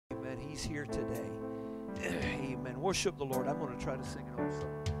He's here today. Amen. Worship the Lord. I'm going to try to sing it also.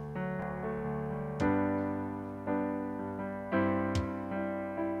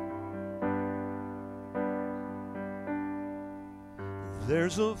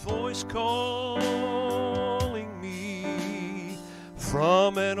 There's a voice calling me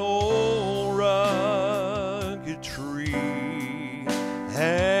from an old rugged tree,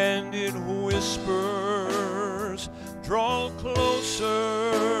 and it whispers, draw closer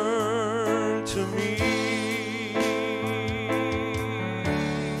to me.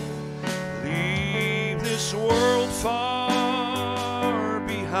 Leave this world far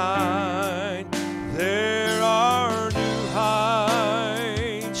behind. There are new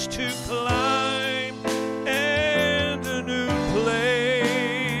heights to climb, and a new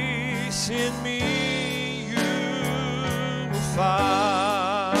place in me you'll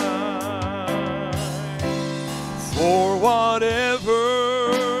find. For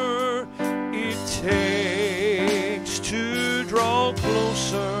whatever it takes to draw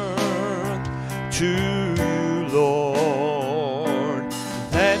closer to you, Lord,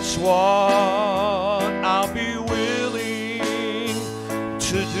 that's what I'll be willing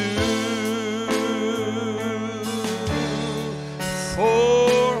to do.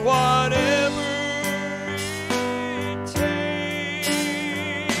 For whatever it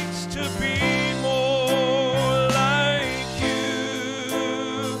takes to be more like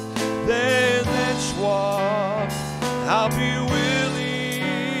you, then that's what I'll be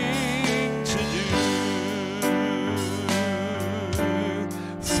willing to do.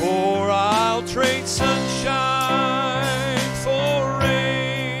 For I'll trade sunshine for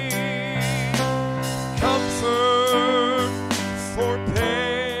rain, comfort for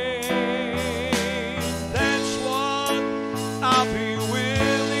pain. That's what I'll be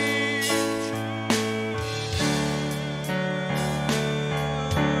willing to do.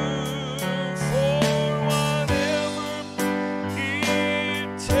 For whatever it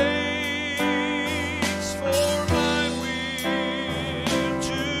takes for my will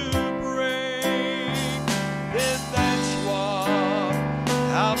to break, then that's what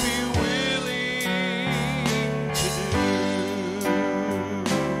I'll be willing to do.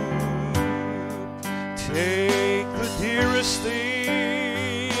 Take the dearest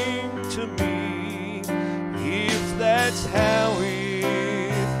thing to me, if that's how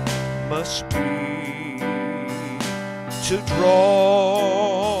it must be, to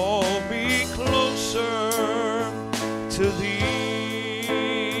draw me closer to thee.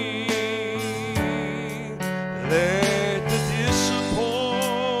 Let the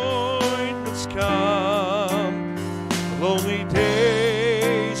disappointments come, lonely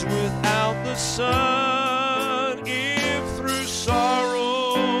days without the sun, if through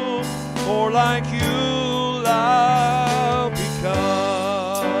sorrow more like you I'll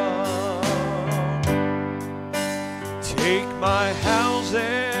become. Take my houses,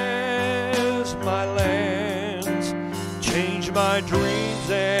 my lands, change my dreams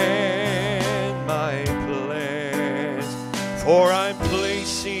and my plans, for I'm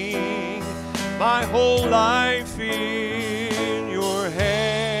placing my whole life in your hands.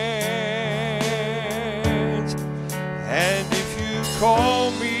 And if you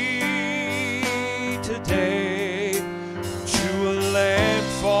call me today to a land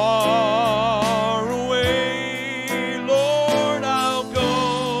far away, Lord, I'll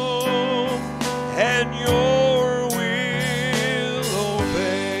go and your will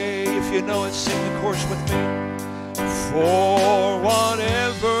obey. If you know it, sing the chorus with me. For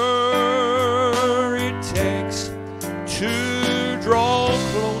whatever it takes to draw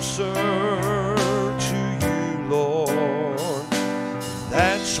closer to you, Lord,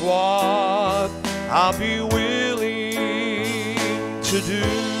 that's what I'll be willing to do.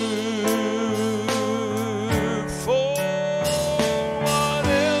 For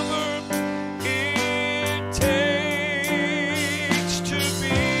whatever it takes to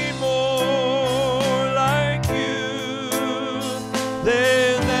be more like you,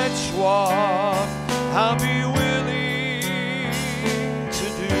 then that's what I'll be willing to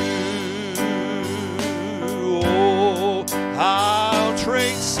do. Oh, I'll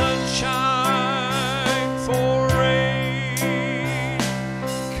trade sunshine for rain,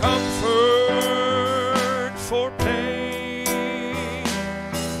 comfort for pain.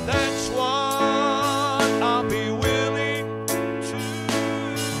 That's what I'll be willing to do.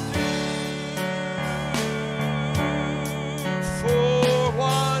 For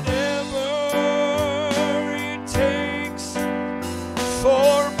whatever it takes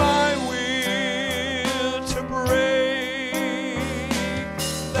for my will to break,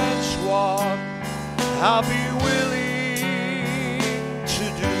 that's what I'll be willing to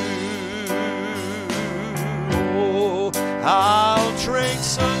do. I'll trade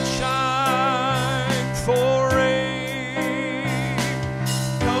sunshine for rain,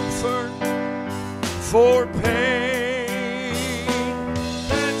 comfort for pain.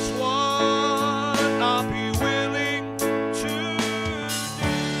 That's what I'll be willing to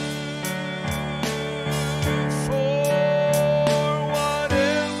do for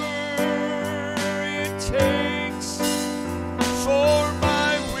whatever it takes for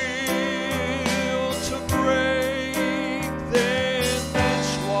my will to break. Then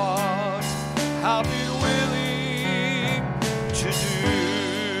that's what I'll be willing to do.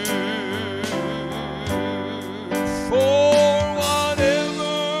 For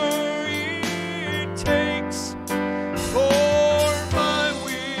whatever it takes for my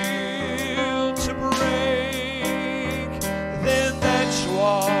will to break, then that's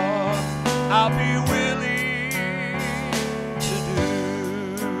what I'll be willing to do.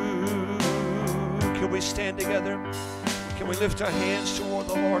 Can we stand together? Can we lift our hands toward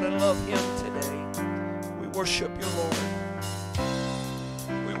the Lord and love Him today? We worship you, Lord.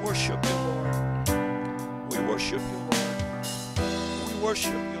 We worship you, Lord. We worship you, Lord. We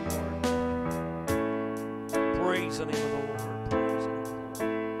worship you, Lord. Praise the name of the Lord.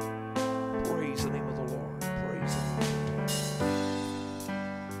 Praise the name of the Lord. Praise the name of the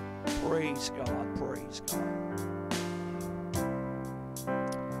Lord. Praise God. Praise God.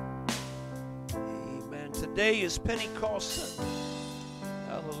 Amen. Today is Pentecost Sunday.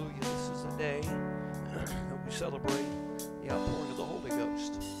 Hallelujah. This is the day that we celebrate the outpouring of the Holy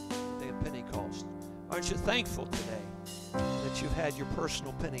Ghost. The day of Pentecost. Aren't you thankful today that you've had your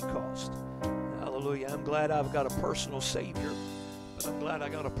personal Pentecost? Hallelujah. I'm glad I've got a personal Savior, but I'm glad I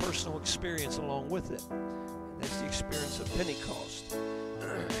got a personal experience along with it. And that's the experience of Pentecost.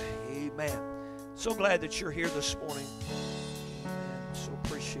 Amen. So glad that you're here this morning. Amen. So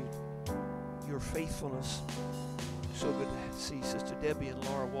appreciate your faithfulness. So good to see Sister Debbie and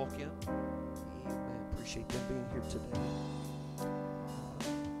Laura walk in. Amen. Appreciate them being here today.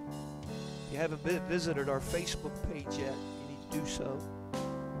 If you haven't visited our Facebook page yet, you need to do so.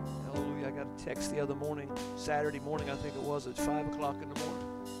 Hallelujah. I got a text the other morning, Saturday morning, I think it was, at 5 o'clock in the morning.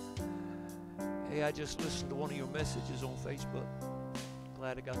 Hey, I just listened to one of your messages on Facebook.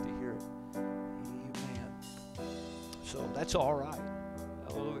 Glad I got to hear it. Amen. So that's all right.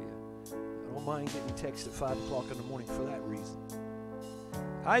 Hallelujah. I don't mind getting a text at 5 o'clock in the morning for that reason.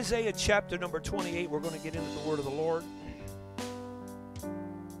 Isaiah chapter number 28, we're going to get into the word of the Lord.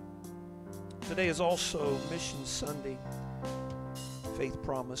 Today is also Mission Sunday. Faith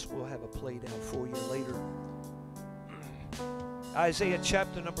Promise. We'll have a play down for you later. Isaiah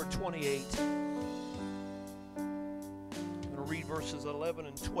chapter number 28. I'm going to read verses 11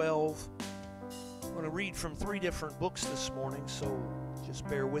 and 12. I'm going to read from 3 different books this morning, so just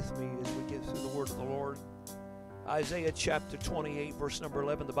bear with me as we get through the word of the Lord. Isaiah chapter 28, verse number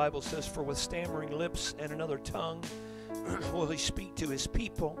 11, the Bible says, "For with stammering lips and another tongue will he speak to his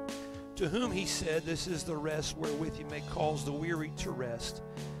people, to whom he said, this is the rest wherewith you may cause the weary to rest.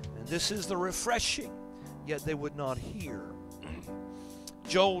 And this is the refreshing, yet they would not hear."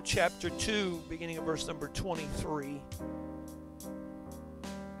 Joel chapter 2, beginning of verse number 23.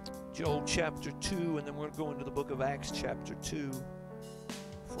 Joel chapter 2, and then we're going to go into the book of Acts chapter 2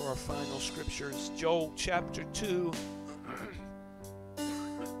 for our final scriptures. Joel chapter 2,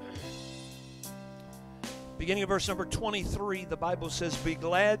 beginning of verse number 23, the Bible says, "Be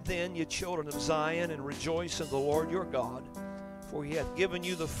glad then, ye children of Zion, and rejoice in the Lord your God, for he hath given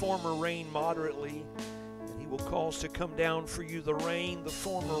you the former rain moderately, and he will cause to come down for you the rain, the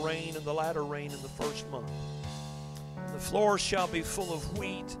former rain, and the latter rain in the first month. And the floor shall be full of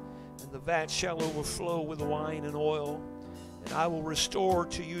wheat, and the vat shall overflow with wine and oil. And I will restore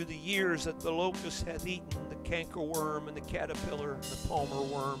to you the years that the locust hath eaten, the cankerworm and the caterpillar and the palmer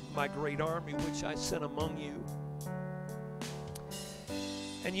worm, my great army which I sent among you.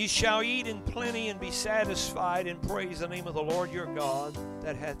 And ye shall eat in plenty and be satisfied, and praise the name of the Lord your God,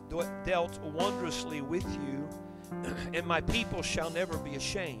 that hath dealt wondrously with you. And my people shall never be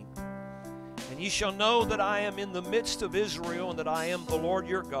ashamed. And ye shall know that I am in the midst of Israel, and that I am the Lord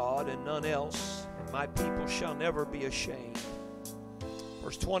your God, and none else. And my people shall never be ashamed."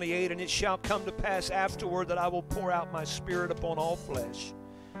 Verse 28, "And it shall come to pass afterward that I will pour out my spirit upon all flesh.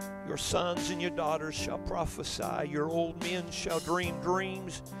 Your sons and your daughters shall prophesy. Your old men shall dream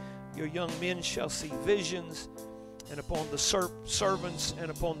dreams. Your young men shall see visions. And upon the servants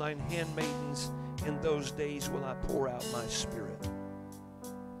and upon thine handmaidens in those days will I pour out my spirit."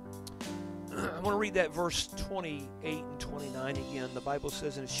 I want to read that verse 28 and 29 again. The Bible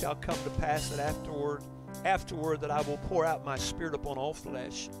says, "And it shall come to pass that afterward that I will pour out my spirit upon all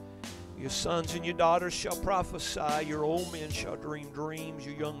flesh. Your sons and your daughters shall prophesy. Your old men shall dream dreams.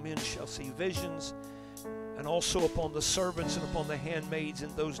 Your young men shall see visions. And also upon the servants and upon the handmaids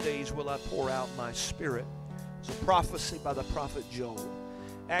in those days will I pour out my Spirit. It's a prophecy by the prophet Joel.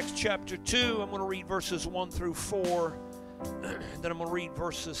 Acts chapter 2, I'm going to read verses 1 through 4. Then I'm going to read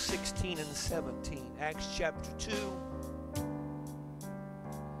verses 16 and 17. Acts chapter 2.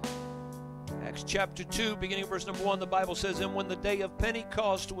 Acts chapter 2, beginning of verse number 1, the Bible says, And when the day of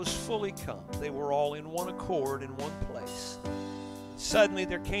Pentecost was fully come, they were all in one accord in one place. Suddenly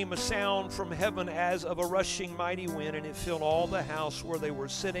there came a sound from heaven as of a rushing mighty wind, and it filled all the house where they were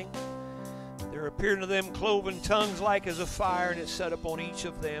sitting. There appeared to them cloven tongues like as of fire, and it sat upon each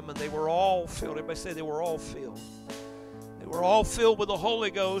of them, and they were all filled. Everybody say they were all filled. They were all filled with the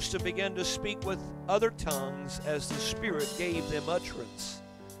Holy Ghost and began to speak with other tongues as the Spirit gave them utterance.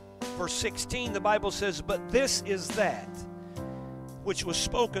 Verse 16, the Bible says, But this is that which was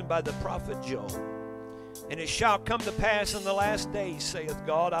spoken by the prophet Joel. And it shall come to pass in the last days, saith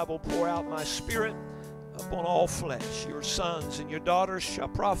God, I will pour out my Spirit upon all flesh. Your sons and your daughters shall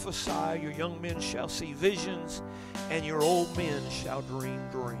prophesy, your young men shall see visions, and your old men shall dream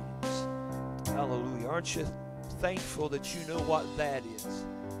dreams. Hallelujah. Aren't you thankful that you know what that is?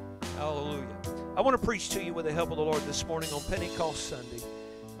 Hallelujah. I want to preach to you with the help of the Lord this morning on Pentecost Sunday.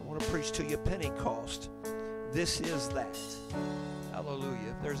 I want to preach to you Pentecost. This is that.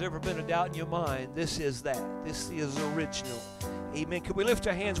 Hallelujah. If there's ever been a doubt in your mind, this is that. This is original. Amen. Can we lift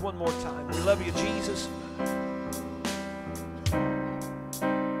our hands one more time? We love you, Jesus.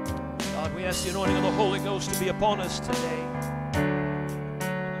 God, we ask the anointing of the Holy Ghost to be upon us today.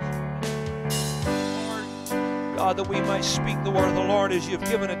 Lord, God, that we might speak the word of the Lord as you've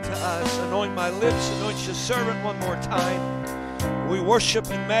given it to us. Anoint my lips, anoint your servant one more time. We worship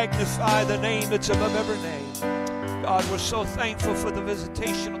and magnify the name that's above every name. God, we're so thankful for the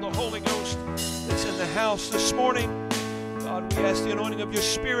visitation of the Holy Ghost that's in the house this morning. God, we ask the anointing of your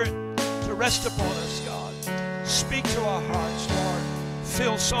Spirit to rest upon us, God. Speak to our hearts, Lord.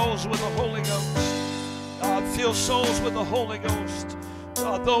 Fill souls with the Holy Ghost. God, fill souls with the Holy Ghost.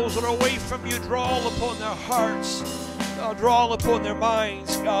 God, those that are away from you, draw upon their hearts. God, draw upon their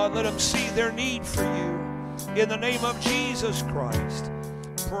minds. God, let them see their need for you. In the name of Jesus Christ.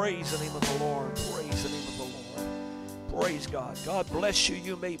 Praise the name of the Lord. Praise the name of the Lord. Praise God. God bless you.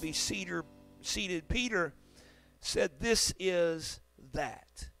 You may be seated. Peter said, this is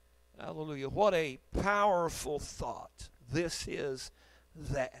that. Hallelujah. What a powerful thought. This is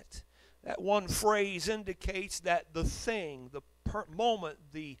that. That one phrase indicates that the thing, the moment,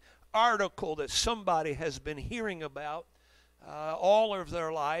 the article that somebody has been hearing about all of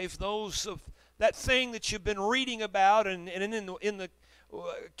their life, those of that thing that you've been reading about, and in the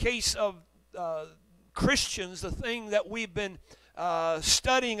case of Christians, the thing that we've been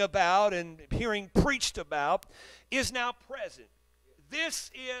studying about and hearing preached about is now present.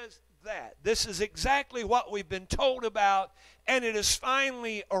 This is that. This is exactly what we've been told about, and it has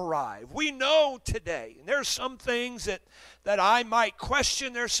finally arrived. We know today, and there's some things that I might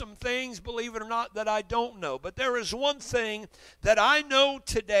question. There's some things, believe it or not, that I don't know. But there is one thing that I know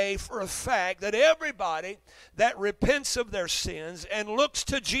today for a fact, that everybody that repents of their sins and looks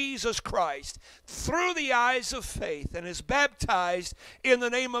to Jesus Christ through the eyes of faith and is baptized in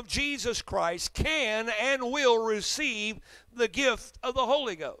the name of Jesus Christ can and will receive the gift of the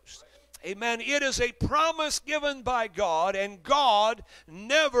Holy Ghost. Amen. It is a promise given by God, and God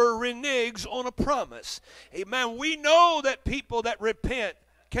never reneges on a promise. Amen. We know that people that repent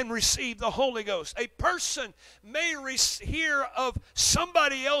can receive the Holy Ghost. A person may hear of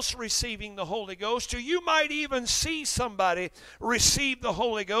somebody else receiving the Holy Ghost, or you might even see somebody receive the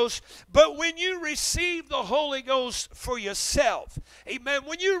Holy Ghost. But when you receive the Holy Ghost for yourself, amen,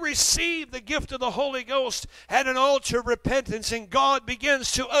 when you receive the gift of the Holy Ghost at an altar of repentance, and God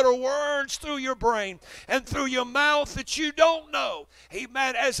begins to utter words through your brain and through your mouth that you don't know,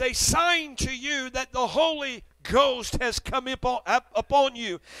 amen, as a sign to you that the Holy Ghost has come upon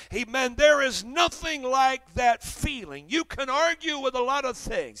you. Amen. There is nothing like that feeling. You can argue with a lot of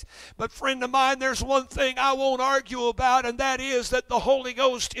things, but friend of mine, there's one thing I won't argue about, and that is that the Holy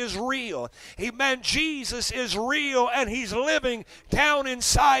Ghost is real. Amen. Jesus is real, and He's living down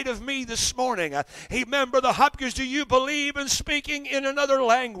inside of me this morning. Amen. Brother Hopkins, do you believe in speaking in another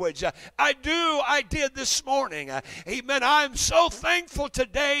language? I do. I did this morning. Amen. I'm so thankful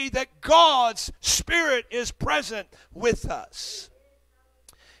today that God's Spirit is present with us.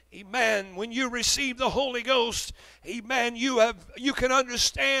 Amen. When you receive the Holy Ghost, amen, you can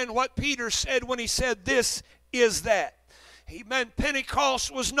understand what Peter said when he said, this is that. Amen.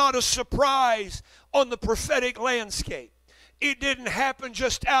 Pentecost was not a surprise on the prophetic landscape. It didn't happen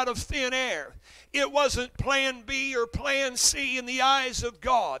just out of thin air. It wasn't plan B or plan C in the eyes of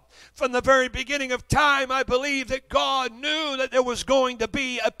God. From the very beginning of time, I believe that God knew that there was going to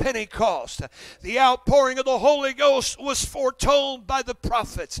be a Pentecost. The outpouring of the Holy Ghost was foretold by the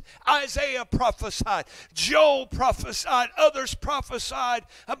prophets. Isaiah prophesied. Joel prophesied. Others prophesied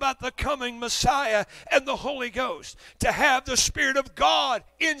about the coming Messiah and the Holy Ghost. To have the Spirit of God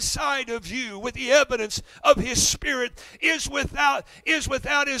inside of you with the evidence of His Spirit is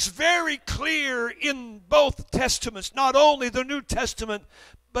very clear in both Testaments, not only the New Testament,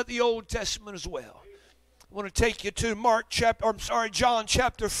 but the Old Testament as well. I want to take you to John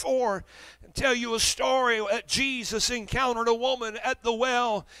chapter 4 and tell you a story that Jesus encountered a woman at the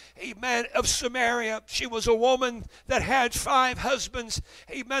well, amen, of Samaria. She was a woman that had 5 husbands.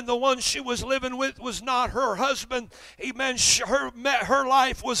 Amen. The one she was living with was not her husband. Amen. Her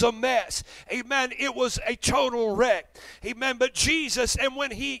life was a mess. Amen. It was a total wreck. Amen. But Jesus, and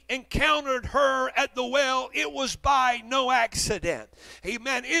when He encountered her at the well, it was by no accident.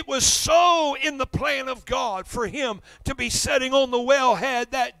 Amen. It was so in the plan of God for Him to be sitting on the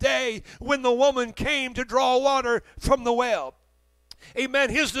wellhead that day when the woman came to draw water from the well. Amen.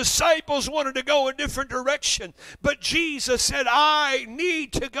 His disciples wanted to go a different direction, but Jesus said, I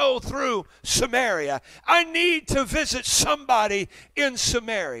need to go through Samaria. I need to visit somebody in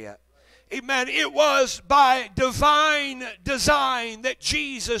Samaria. Amen. It was by divine design that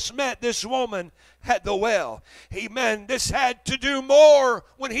Jesus met this woman at the well. Amen. This had to do more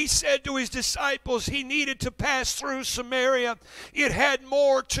when He said to His disciples He needed to pass through Samaria. It had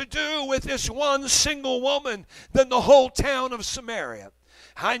more to do with this one single woman than the whole town of Samaria.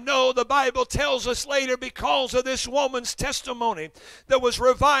 I know the Bible tells us later, because of this woman's testimony, there was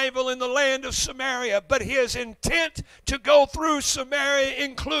revival in the land of Samaria, but His intent to go through Samaria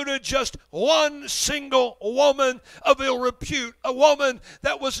included just one single woman of ill repute, a woman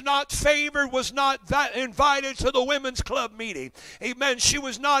that was not favored, was not invited to the women's club meeting. Amen. She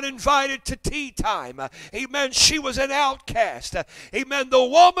was not invited to tea time. Amen. She was an outcast. Amen. The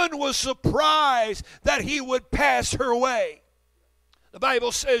woman was surprised that He would pass her way. The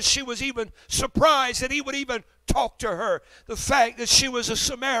Bible says she was even surprised that He would even talk to her. The fact that she was a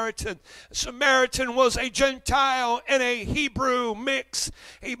Samaritan. A Samaritan was a Gentile and a Hebrew mix.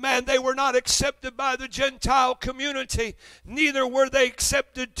 Amen. They were not accepted by the Gentile community. Neither were they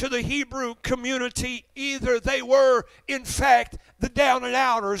accepted to the Hebrew community either. They were, in fact, the down and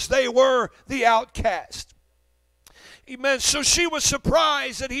outers. They were the outcast. Amen. So she was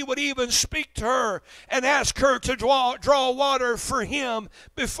surprised that He would even speak to her and ask her to draw water for Him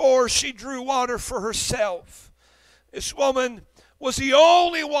before she drew water for herself. This woman was the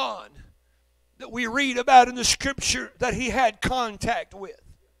only one that we read about in the Scripture that He had contact with.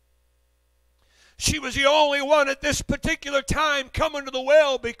 She was the only one at this particular time coming to the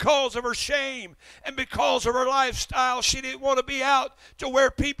well because of her shame and because of her lifestyle. She didn't want to be out to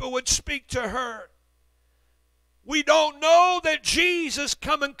where people would speak to her. We don't know that Jesus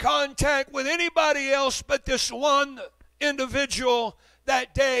come in contact with anybody else but this one individual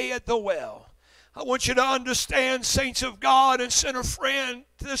that day at the well. I want you to understand, saints of God and sinner friend,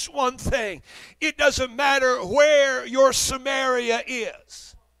 this one thing. It doesn't matter where your Samaria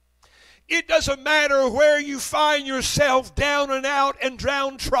is. It doesn't matter where you find yourself down and out and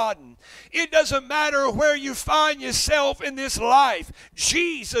downtrodden. It doesn't matter where you find yourself in this life.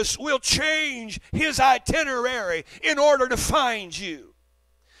 Jesus will change His itinerary in order to find you.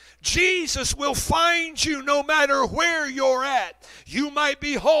 Jesus will find you no matter where you're at. You might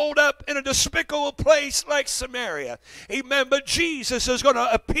be holed up in a despicable place like Samaria. Amen. But Jesus is going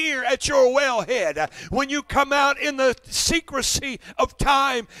to appear at your wellhead. When you come out in the secrecy of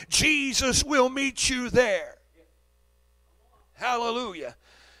time, Jesus will meet you there. Hallelujah.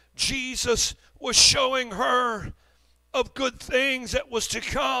 Jesus was showing her of good things that was to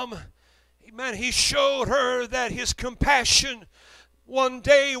come. Amen. He showed her that His compassion one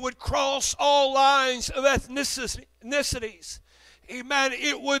day would cross all lines of ethnicities. Amen.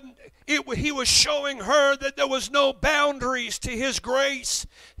 He was showing her that there was no boundaries to His grace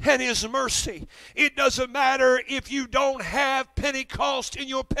and His mercy. It doesn't matter if you don't have Pentecost in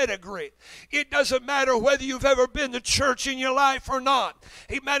your pedigree. It doesn't matter whether you've ever been to church in your life or not.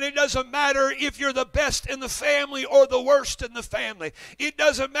 Amen. It doesn't matter if you're the best in the family or the worst in the family. It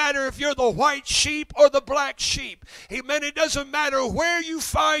doesn't matter if you're the white sheep or the black sheep. Amen. It doesn't matter where you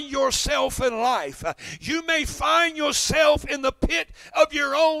find yourself in life. You may find yourself in the pit of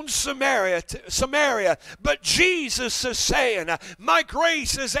your own Samaria, but Jesus is saying, my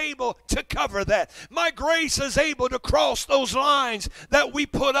grace is able to cover that. My grace is able to cross those lines that we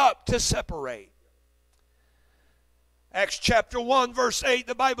put up to separate. Acts chapter 1 verse 8,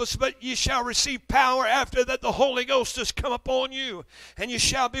 the Bible says, but ye shall receive power after that the Holy Ghost is come upon you, and ye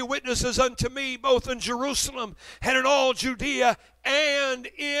shall be witnesses unto me both in Jerusalem and in all Judea and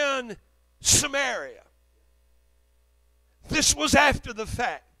in Samaria. This was after the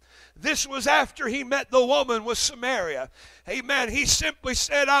fact. This was after he met the woman with Samaria. Amen. He simply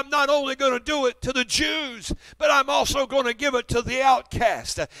said, I'm not only going to do it to the Jews, but I'm also going to give it to the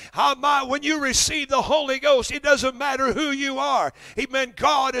outcast. When you receive the Holy Ghost, it doesn't matter who you are. Amen.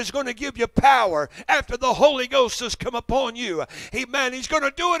 God is going to give you power after the Holy Ghost has come upon you. Amen. He's going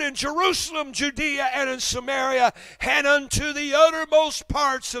to do it in Jerusalem, Judea, and in Samaria, and unto the uttermost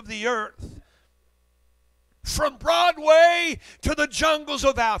parts of the earth. From Broadway to the jungles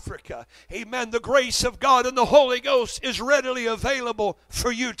of Africa. Amen. The grace of God and the Holy Ghost is readily available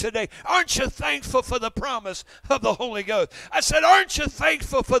for you today. Aren't you thankful for the promise of the Holy Ghost? I said, aren't you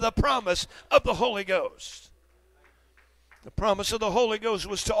thankful for the promise of the Holy Ghost? The promise of the Holy Ghost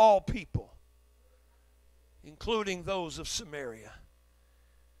was to all people, including those of Samaria.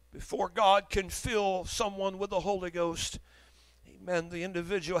 Before God can fill someone with the Holy Ghost, amen, the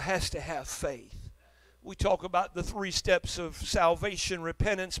individual has to have faith. We talk about the 3 steps of salvation: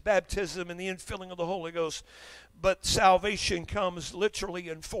 repentance, baptism, and the infilling of the Holy Ghost. But salvation comes literally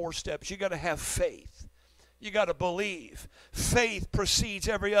in 4 steps. You got to have faith. You got to believe. Faith precedes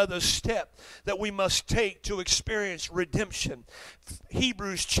every other step that we must take to experience redemption.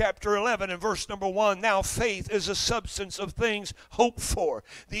 Hebrews chapter 11 and verse number 1. Now faith is the substance of things hoped for,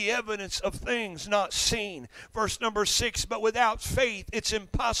 the evidence of things not seen. Verse number 6. But without faith it's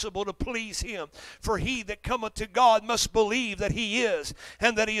impossible to please him. For he that cometh to God must believe that he is,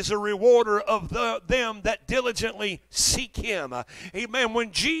 and that he is a rewarder of them that diligently seek him. Amen.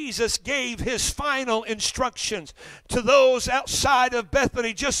 When Jesus gave his final instructions to those outside of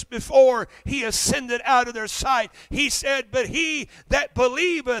Bethany just before he ascended out of their sight, he said, but he that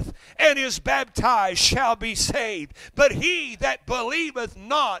believeth and is baptized shall be saved, but he that believeth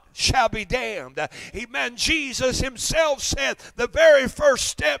not shall be damned. Amen. Jesus himself said the very first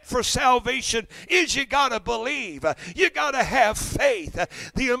step for salvation is you got to believe. You got to have faith.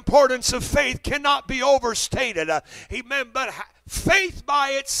 The importance of faith cannot be overstated. Amen. But faith by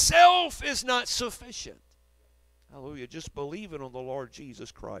itself is not sufficient. Hallelujah. Just believing on the Lord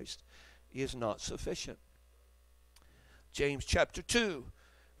Jesus Christ is not sufficient. James chapter 2,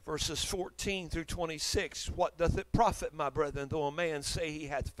 verses 14 through 26. What doth it profit, my brethren, though a man say he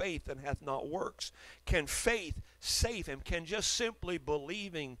hath faith and hath not works? Can faith save him? Can just simply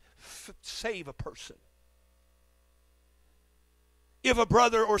believing save a person? If a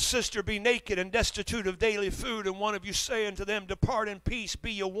brother or sister be naked and destitute of daily food, and one of you say unto them, depart in peace,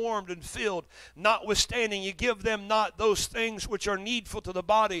 be ye warmed and filled, notwithstanding ye give them not those things which are needful to the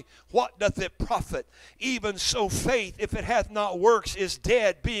body, what doth it profit? Even so faith, if it hath not works, is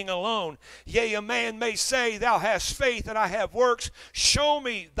dead, being alone. Yea, a man may say, thou hast faith, and I have works. Show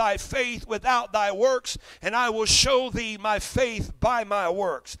me thy faith without thy works, and I will show thee my faith by my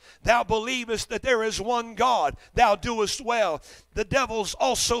works. Thou believest that there is one God, thou doest well. The devils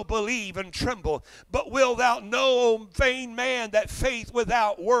also believe and tremble. But wilt thou know, O vain man, that faith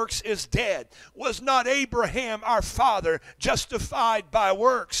without works is dead? Was not Abraham our father justified by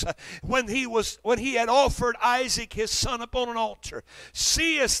works when he had offered Isaac his son upon an altar?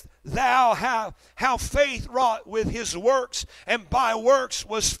 Seest thou how faith wrought with his works, and by works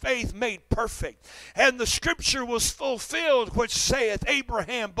was faith made perfect. And the scripture was fulfilled which saith,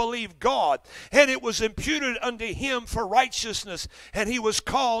 Abraham believed God, and it was imputed unto him for righteousness, and he was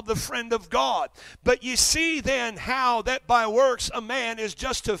called the friend of God. But ye see then how that by works a man is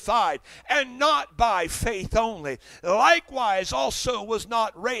justified, and not by faith only. Likewise also was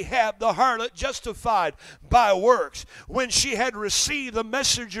not Rahab the harlot justified by works, when she had received the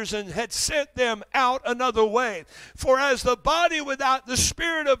messengers and had sent them out another way. For as the body without the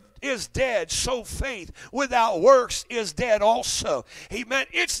spirit is dead, so faith without works is dead also. Amen.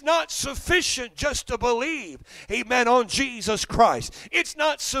 It's not sufficient just to believe, amen, on Jesus Christ. It's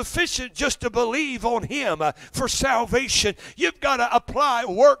not sufficient just to believe on him for salvation. You've got to apply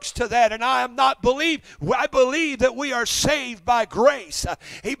works to that. And I believe that we are saved by grace.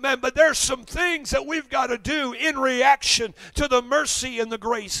 Amen. But there's some things that we've got to do in reaction to the mercy and the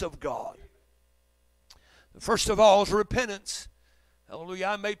grace of God. First of all is repentance. Hallelujah.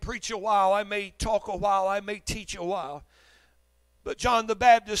 I may preach a while, I may talk a while, I may teach a while. But John the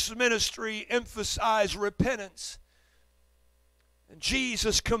Baptist's ministry emphasized repentance. And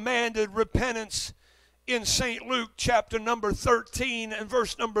Jesus commanded repentance in St. Luke chapter number 13 and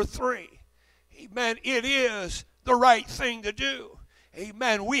verse number 3. Amen. It is the right thing to do.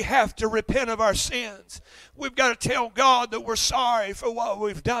 Amen. We have to repent of our sins. We've got to tell God that we're sorry for what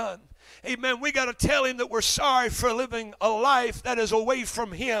we've done. Amen. We got to tell Him that we're sorry for living a life that is away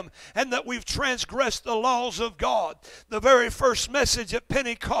from Him and that we've transgressed the laws of God. The very first message at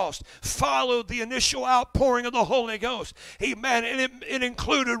Pentecost followed the initial outpouring of the Holy Ghost. Amen. And it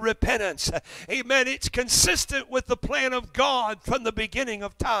included repentance. Amen. It's consistent with the plan of God from the beginning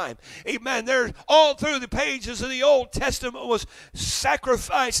of time. Amen. There's all through the pages of the Old Testament was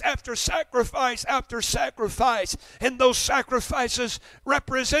sacrifice after sacrifice after sacrifice. And those sacrifices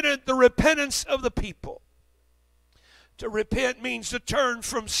represented the repentance of the people. To repent means to turn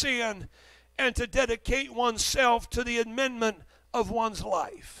from sin and to dedicate oneself to the amendment of one's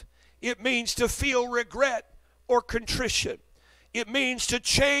life. It means to feel regret or contrition. It means to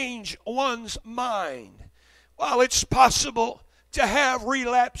change one's mind. While it's possible to have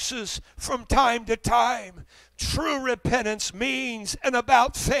relapses from time to time, true repentance means an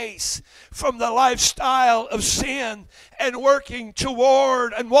about face from the lifestyle of sin and walking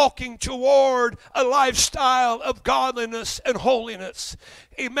toward a lifestyle of godliness and holiness.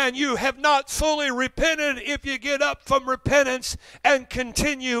 Amen. You have not fully repented if you get up from repentance and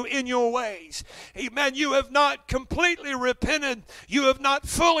continue in your ways. Amen. You have not completely repented. You have not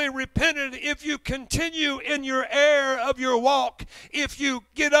fully repented if you continue in your error of your walk. If you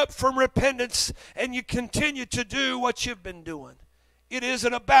get up from repentance and you continue to do what you've been doing. It is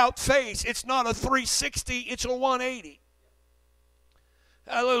an about face. It's not a 360. It's a 180.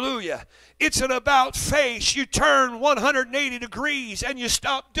 Hallelujah. It's an about face. You turn 180 degrees and you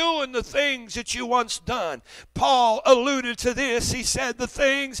stop doing the things that you once done. Paul alluded to this. He said, the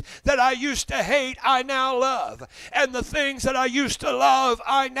things that I used to hate, I now love. And the things that I used to love,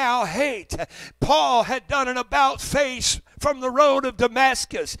 I now hate. Paul had done an about face from the road of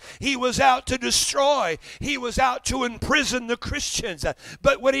Damascus. He was out to destroy. He was out to imprison the Christians.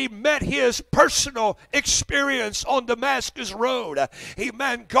 But when he met his personal experience on Damascus Road,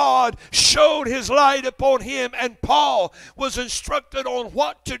 amen, God showed His light upon him, and Paul was instructed on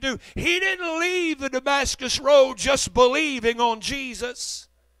what to do. He didn't leave the Damascus Road just believing on Jesus.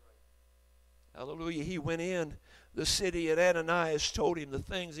 Hallelujah. He went in the city, and Ananias told him the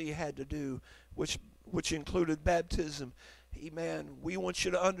things he had to do, which included baptism. Amen. We want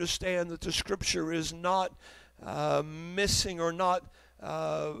you to understand that the Scripture is not missing or not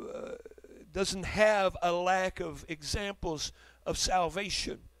doesn't have a lack of examples of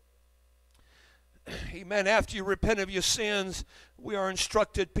salvation. Amen. After you repent of your sins, we are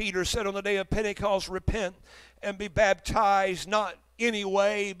instructed, Peter said on the day of Pentecost, repent and be baptized, not any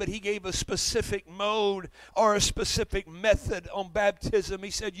way, but he gave a specific mode or a specific method on baptism.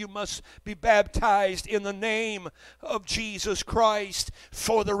 He said you must be baptized in the name of Jesus Christ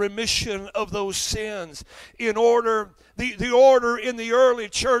for the remission of those sins. In order, the order in the early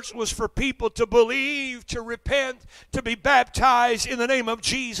church was for people to believe, to repent, to be baptized in the name of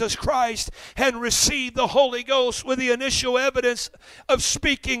Jesus Christ and receive the Holy Ghost with the initial evidence of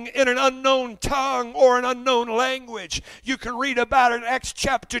speaking in an unknown tongue or an unknown language. You can read about it in Acts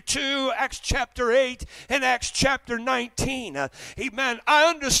chapter 2, Acts chapter 8, and Acts chapter 19. Amen. I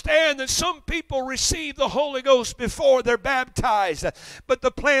understand that some people receive the Holy Ghost before they're baptized, but the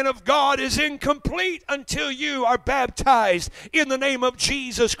plan of God is incomplete until you are baptized in the name of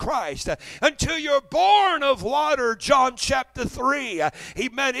Jesus Christ. Until you're born of water, John chapter 3.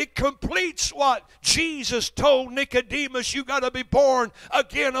 Amen. It completes what Jesus told Nicodemus. You got to be born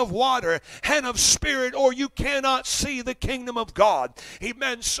again of water and of spirit, or you cannot see the kingdom of God.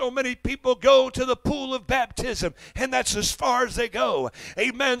 Amen. So many people go to the pool of baptism, and that's as far as they go.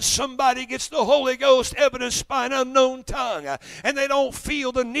 Amen. Somebody gets the Holy Ghost evidenced by an unknown tongue, and they don't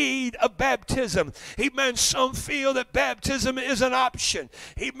feel the need of baptism. Amen. Some feel that baptism is an option.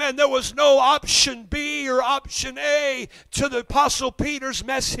 Amen. There was no option B or option A to the Apostle Peter's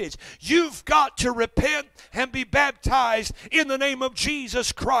message. You've got to repent and be baptized in the name of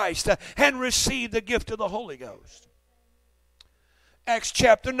Jesus Christ and receive the gift of the Holy Ghost. Acts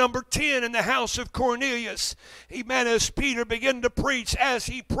chapter number 10, in the house of Cornelius. Amen. As Peter began to preach, as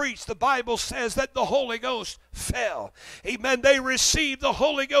he preached, the Bible says that the Holy Ghost fell. Amen. They received the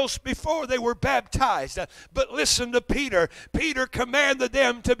Holy Ghost before they were baptized. But listen to Peter. Peter commanded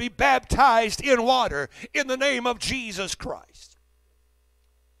them to be baptized in water in the name of Jesus Christ.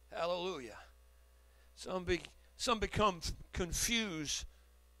 Hallelujah. Some become confused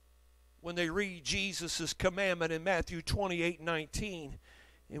when they read Jesus' commandment in Matthew 28:19,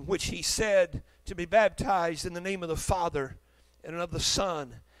 in which he said to be baptized in the name of the Father and of the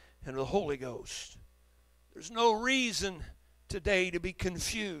Son and of the Holy Ghost. There's no reason today to be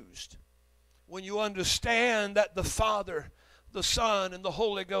confused when you understand that the Father, the Son and the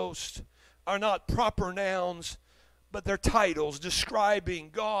Holy Ghost are not proper nouns, but they're titles describing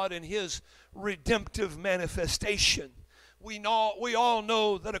God and His redemptive manifestation. We all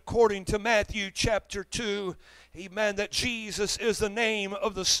know that according to Matthew chapter 2, amen, that Jesus is the name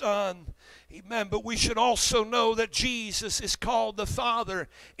of the Son. Amen. But we should also know that Jesus is called the Father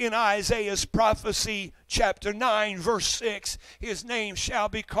in Isaiah's prophecy, chapter 9, verse 6. His name shall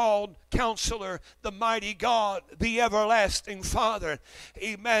be called Counselor, the Mighty God, the Everlasting Father.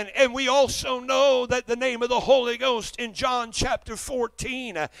 Amen. And we also know that the name of the Holy Ghost in John chapter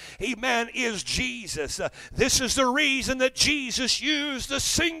 14, amen, is Jesus. This is the reason that Jesus used the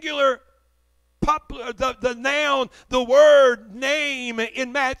singular the noun, the word name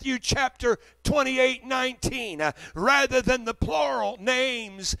in Matthew chapter 28:19, rather than the plural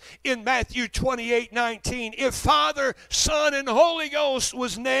names in Matthew 28:19. If Father, Son, and Holy Ghost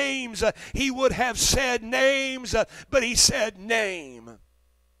was names, he would have said names, but he said name.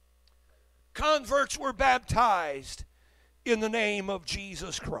 Converts were baptized in the name of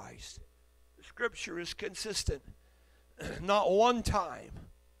Jesus Christ. The Scripture is consistent. Not one time,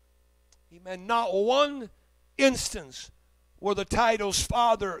 amen, not one instance were the titles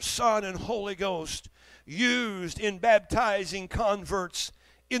Father, Son, and Holy Ghost used in baptizing converts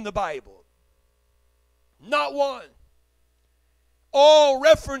in the Bible. Not one. All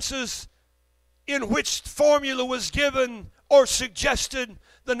references in which formula was given or suggested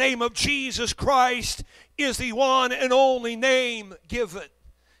the name of Jesus Christ is the one and only name given.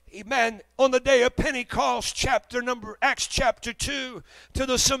 Amen. On the day of Pentecost, Acts chapter 2, to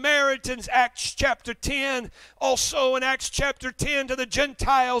the Samaritans, Acts chapter 10, also in Acts chapter 10 to the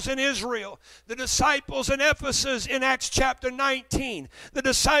Gentiles in Israel, the disciples in Ephesus in Acts chapter 19, the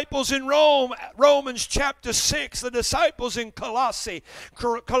disciples in Rome, Romans chapter 6, the disciples in Colossae,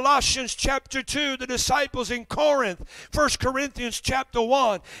 Colossians chapter 2, the disciples in Corinth, 1 Corinthians chapter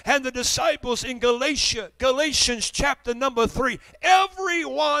 1, and the disciples in Galatia, Galatians chapter number 3.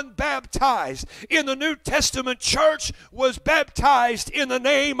 Everyone baptized in the New Testament church was baptized in the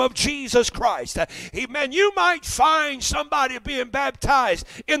name of Jesus Christ. Amen. You might find somebody being baptized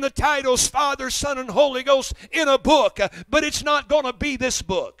in the titles Father, Son, and Holy Ghost in a book, but it's not going to be this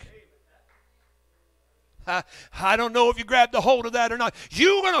book. I don't know if you grabbed a hold of that or not.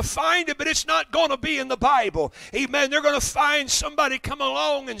 You're going to find it, but it's not going to be in the Bible. Amen. They're going to find somebody come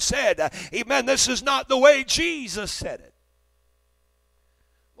along and said, amen, this is not the way Jesus said it.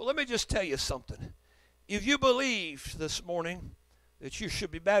 Well, let me just tell you something. If you believe this morning that you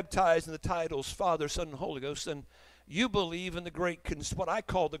should be baptized in the titles Father, Son, and Holy Ghost, then you believe in what I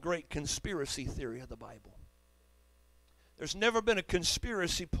call the great conspiracy theory of the Bible. There's never been a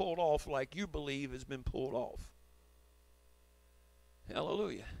conspiracy pulled off like you believe has been pulled off.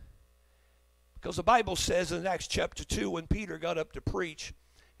 Hallelujah. Because the Bible says in Acts chapter 2, when Peter got up to preach,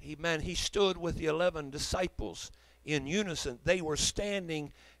 amen, he stood with the 11 disciples in unison. They were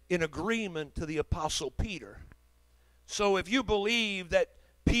standing in agreement to the Apostle Peter. So if you believe that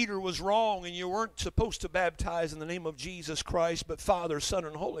Peter was wrong and you weren't supposed to baptize in the name of Jesus Christ, but Father, Son,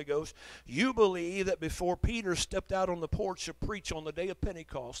 and Holy Ghost, you believe that before Peter stepped out on the porch to preach on the day of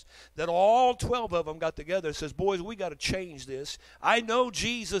Pentecost, that all 12 of them got together and says, boys, we got to change this. I know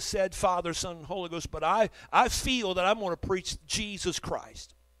Jesus said Father, Son, and Holy Ghost, but I feel that I'm going to preach Jesus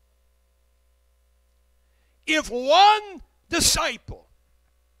Christ. If one disciple,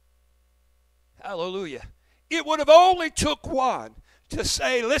 hallelujah, it would have only took one to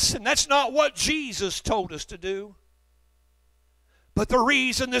say, listen, that's not what Jesus told us to do. But the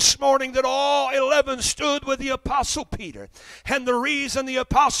reason this morning that all 11 stood with the Apostle Peter, and the reason the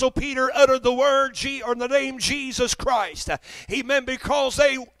Apostle Peter uttered the word or the name Jesus Christ, amen, because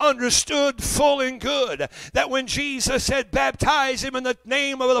they understood full and good that when Jesus said baptize him in the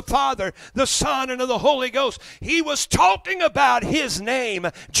name of the Father, the Son, and of the Holy Ghost, he was talking about his name,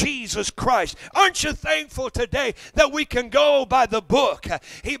 Jesus Christ. Aren't you thankful today that we can go by the book?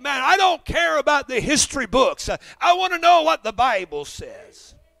 Amen. I don't care about the history books. I want to know what the Bible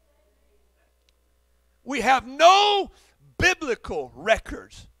says. We have no biblical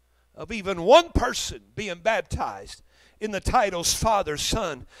records of even one person being baptized in the titles Father,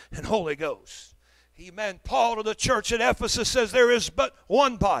 Son, and Holy Ghost. Amen. Paul to the church at Ephesus says there is but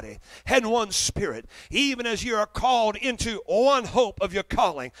one body and one Spirit, even as you are called into one hope of your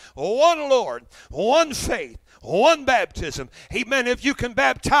calling, one Lord, one faith, one baptism. Amen. If you can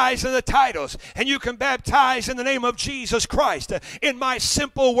baptize in the titles and you can baptize in the name of Jesus Christ. In my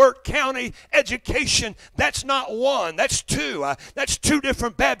simple Wirt County education, that's not one. That's two. That's two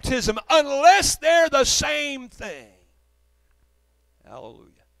different baptisms unless they're the same thing. Hallelujah.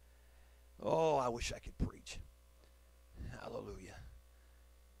 Oh, I wish I could preach. Hallelujah.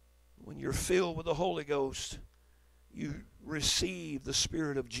 When you're filled with the Holy Ghost, you receive the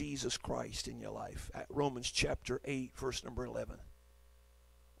Spirit of Jesus Christ in your life. At Romans chapter 8, verse number 11.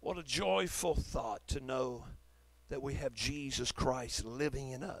 What a joyful thought to know that we have Jesus Christ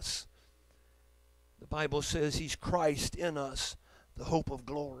living in us. The Bible says He's Christ in us, the hope of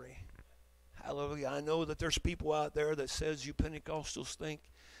glory. Hallelujah. I know that there's people out there that says you Pentecostals think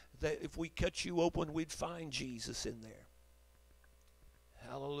that if we cut you open, we'd find Jesus in there.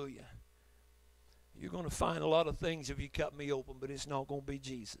 Hallelujah. You're going to find a lot of things if you cut me open, but it's not going to be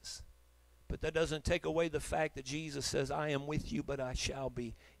Jesus. But that doesn't take away the fact that Jesus says, I am with you, but I shall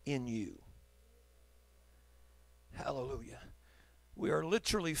be in you. Hallelujah. We are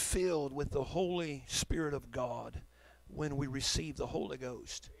literally filled with the Holy Spirit of God when we receive the Holy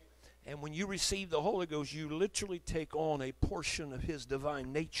Ghost. And when you receive the Holy Ghost, you literally take on a portion of His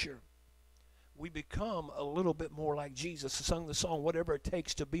divine nature. We become a little bit more like Jesus. I sung the song, whatever it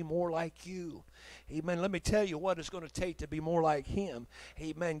takes to be more like you. Amen. Let me tell you what it's going to take to be more like Him.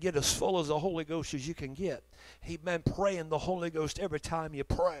 Amen. Get as full as the Holy Ghost as you can get. Amen. Pray in the Holy Ghost every time you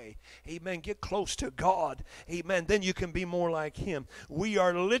pray. Amen. Get close to God. Amen. Then you can be more like Him. We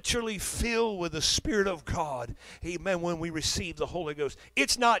are literally filled with the Spirit of God. Amen. When we receive the Holy Ghost.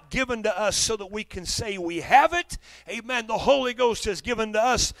 It's not given to us so that we can say we have it. Amen. The Holy Ghost is given to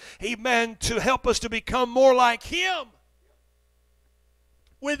us. Amen. To help us to become more like Him.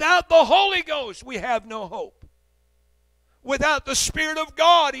 Without the Holy Ghost, we have no hope. Without the Spirit of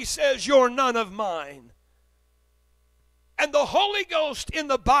God, He says, you're none of mine. And the Holy Ghost in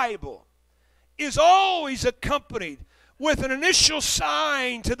the Bible is always accompanied with an initial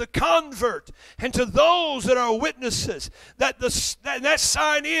sign to the convert and to those that are witnesses. That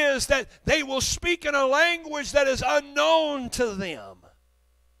sign is that they will speak in a language that is unknown to them.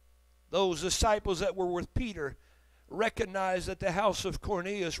 Those disciples that were with Peter recognized that the house of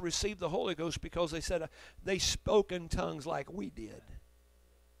Cornelius received the Holy Ghost because they said they spoke in tongues like we did.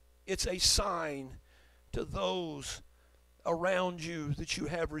 It's a sign to those around you that you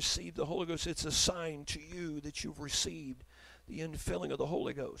have received the Holy Ghost. It's a sign to you that you've received the infilling of the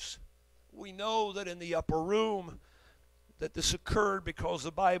Holy Ghost. We know that in the upper room that this occurred because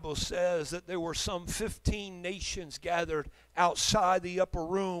the Bible says that there were some 15 nations gathered outside the upper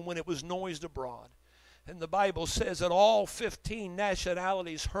room when it was noised abroad. And the Bible says that all 15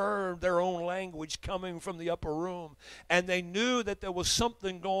 nationalities heard their own language coming from the upper room. And they knew that there was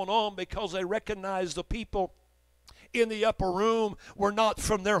something going on because they recognized the people in the upper room were not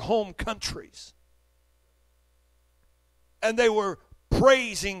from their home countries. And they were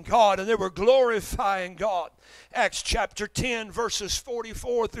praising God and they were glorifying God. Acts chapter 10 verses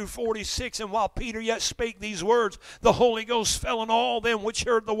 44 through 46. And while Peter yet spake these words, the Holy Ghost fell on all them which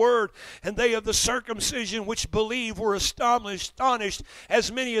heard the word. And they of the circumcision which believed were astonished,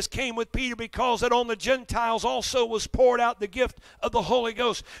 as many as came with Peter, because that on the Gentiles also was poured out the gift of the Holy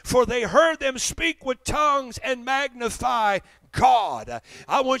Ghost. For they heard them speak with tongues and magnify God.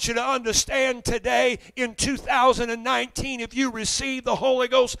 I want you to understand today in 2019, if you receive the Holy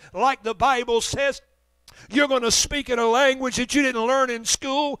Ghost like the Bible says, you're going to speak in a language that you didn't learn in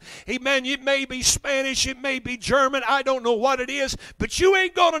school. Amen. It may be Spanish. It may be German. I don't know what it is. But you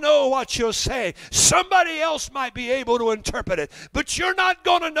ain't going to know what you'll say. Somebody else might be able to interpret it. But you're not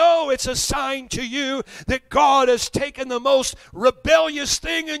going to know. It's a sign to you that God has taken the most rebellious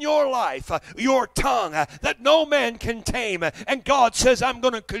thing in your life, your tongue, that no man can tame. And God says, I'm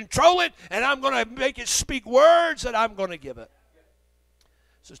going to control it, and I'm going to make it speak words that I'm going to give it.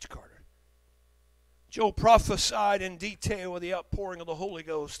 Sister Carter. Joel prophesied in detail of the outpouring of the Holy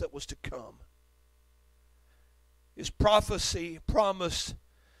Ghost that was to come. His prophecy promised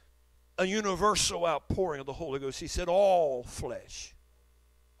a universal outpouring of the Holy Ghost. He said, all flesh,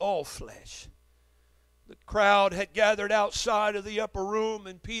 all flesh. The crowd had gathered outside of the upper room,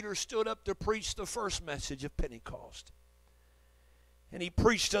 and Peter stood up to preach the first message of Pentecost. And he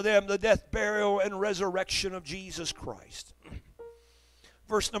preached to them the death, burial, and resurrection of Jesus Christ.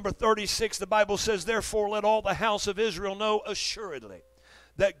 Verse number 36, the Bible says, therefore let all the house of Israel know assuredly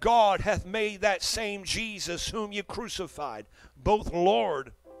that God hath made that same Jesus whom you crucified, both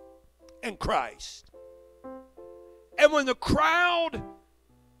Lord and Christ. And when the crowd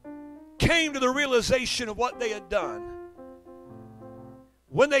came to the realization of what they had done,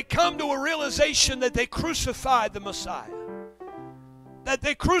 when they come to a realization that they crucified the Messiah, that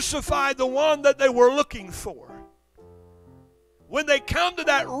they crucified the one that they were looking for, when they come to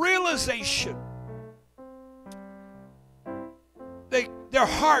that realization, their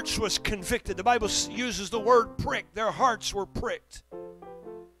hearts was convicted. The Bible uses the word prick. Their hearts were pricked.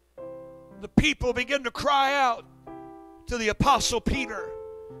 The people begin to cry out to the Apostle Peter,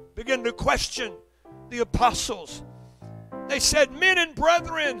 began to question the apostles. They said, "Men and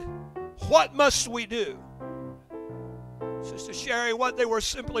brethren, what must we do?" Sister Sherry, what they were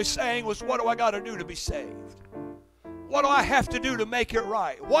simply saying was, what do I got to do to be saved? What do I have to do to make it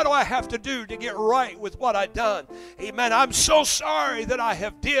right? What do I have to do to get right with what I've done? Amen. I'm so sorry that I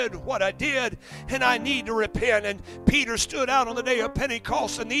have did what I did, and I need to repent. And Peter stood out on the day of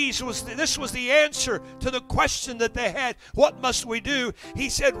Pentecost, and this was the answer to the question that they had. What must we do? He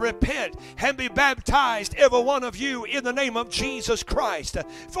said, repent and be baptized, every one of you, in the name of Jesus Christ,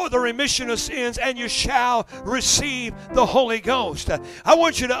 for the remission of sins, and you shall receive the Holy Ghost. I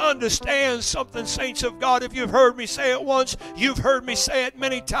want you to understand something, saints of God. If you've heard me say it once, you've heard me say it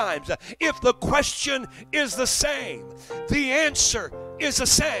many times. If the question is the same, the answer is the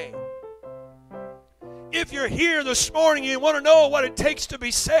same. If you're here this morning and you want to know what it takes to be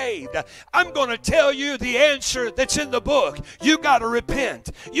saved, I'm going to tell you the answer that's in the book. You got to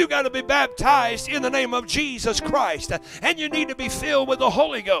repent. You got to be baptized in the name of Jesus Christ, and you need to be filled with the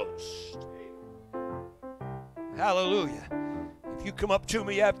Holy Ghost. Hallelujah. If you come up to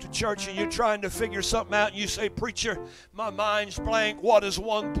me after church and you're trying to figure something out and you say, "Preacher, my mind's blank. What is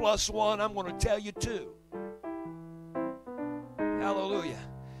 1 + 1? I'm going to tell you 2. Hallelujah.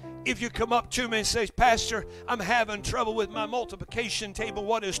 If you come up to me and say, "Pastor, I'm having trouble with my multiplication table.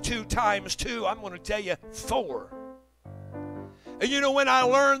 What is 2 × 2? I'm going to tell you 4. And you know when I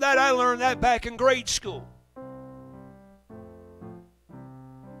learned that back in grade school.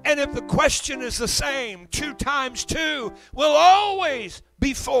 And if the question is the same, 2 × 2 will always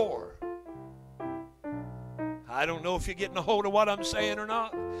be 4. I don't know if you're getting a hold of what I'm saying or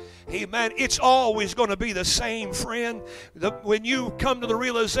not. Amen. It's always going to be the same, friend. When you come to the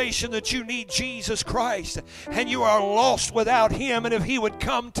realization that you need Jesus Christ and you are lost without Him, and if He would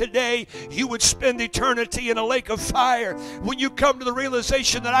come today, you would spend eternity in a lake of fire. When you come to the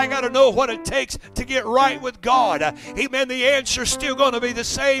realization that I got to know what it takes to get right with God, amen, the answer's still going to be the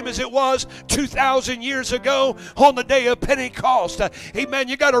same as it was 2,000 years ago on the day of Pentecost. Amen.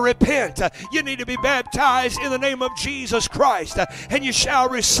 You got to repent. You need to be baptized in the name of Jesus Christ, and you shall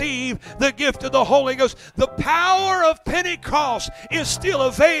receive the gift of the Holy Ghost. The power of Pentecost is still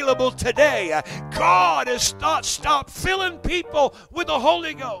available today. God has not stopped filling people with the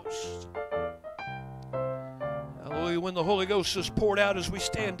Holy Ghost. Hallelujah. When the Holy Ghost is poured out as we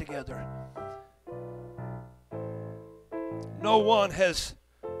stand together, no one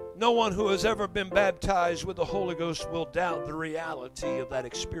who has ever been baptized with the Holy Ghost will doubt the reality of that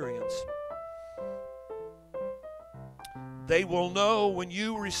experience. They will know when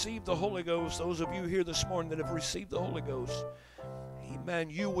you receive the Holy Ghost, those of you here this morning that have received the Holy Ghost, amen,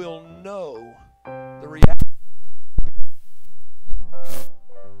 you will know the reality.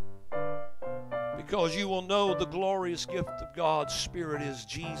 Because you will know the glorious gift of God's Spirit is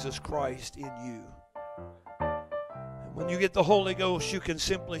Jesus Christ in you. And when you get the Holy Ghost, you can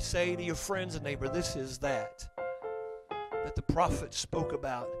simply say to your friends and neighbor, "This is that the prophet spoke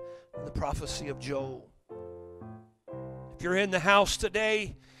about in the prophecy of Joel." If you're in the house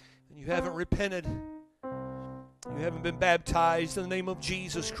today and you haven't repented, you haven't been baptized in the name of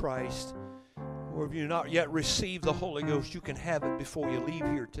Jesus Christ, or if you've not yet received the Holy Ghost, you can have it before you leave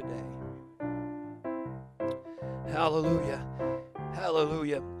here today. Hallelujah.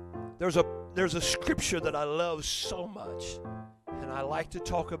 Hallelujah. There's a scripture that I love so much, and I like to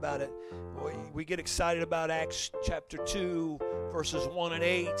talk about it. We get excited about Acts chapter 2, verses 1 and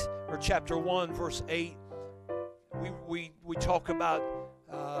 8, or chapter 1, verse 8. We talk about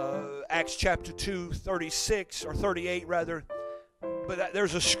Acts chapter 2, 36, or 38 rather. But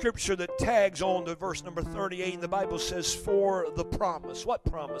there's a scripture that tags on to verse number 38, and the Bible says, "For the promise." What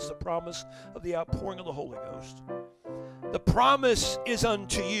promise? The promise of the outpouring of the Holy Ghost. The promise is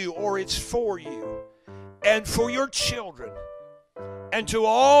unto you, or it's for you, and for your children, and to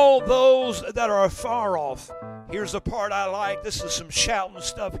all those that are afar off. Here's the part I like. This is some shouting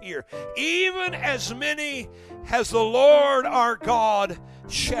stuff here. "Even as many as the Lord our God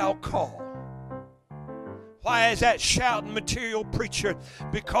shall call." Why is that shouting material, preacher?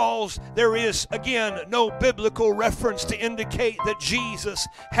 Because there is, again, no biblical reference to indicate that Jesus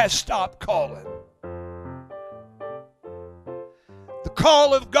has stopped calling. The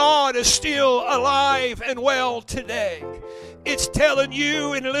call of God is still alive and well today. It's telling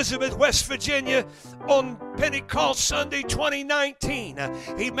you in Elizabeth, West Virginia, on Pentecost Sunday 2019,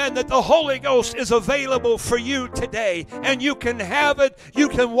 amen, that the Holy Ghost is available for you today, and you can have it. You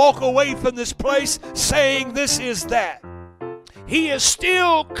can walk away from this place saying, "This is that." He is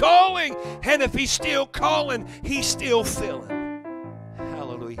still calling, and if He's still calling, He's still filling.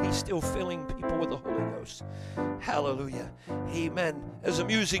 Hallelujah. He's still filling people with the Holy Ghost. Ghost. Hallelujah. Amen. As the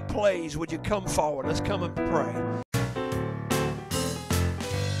music plays, would you come forward? Let's come and pray.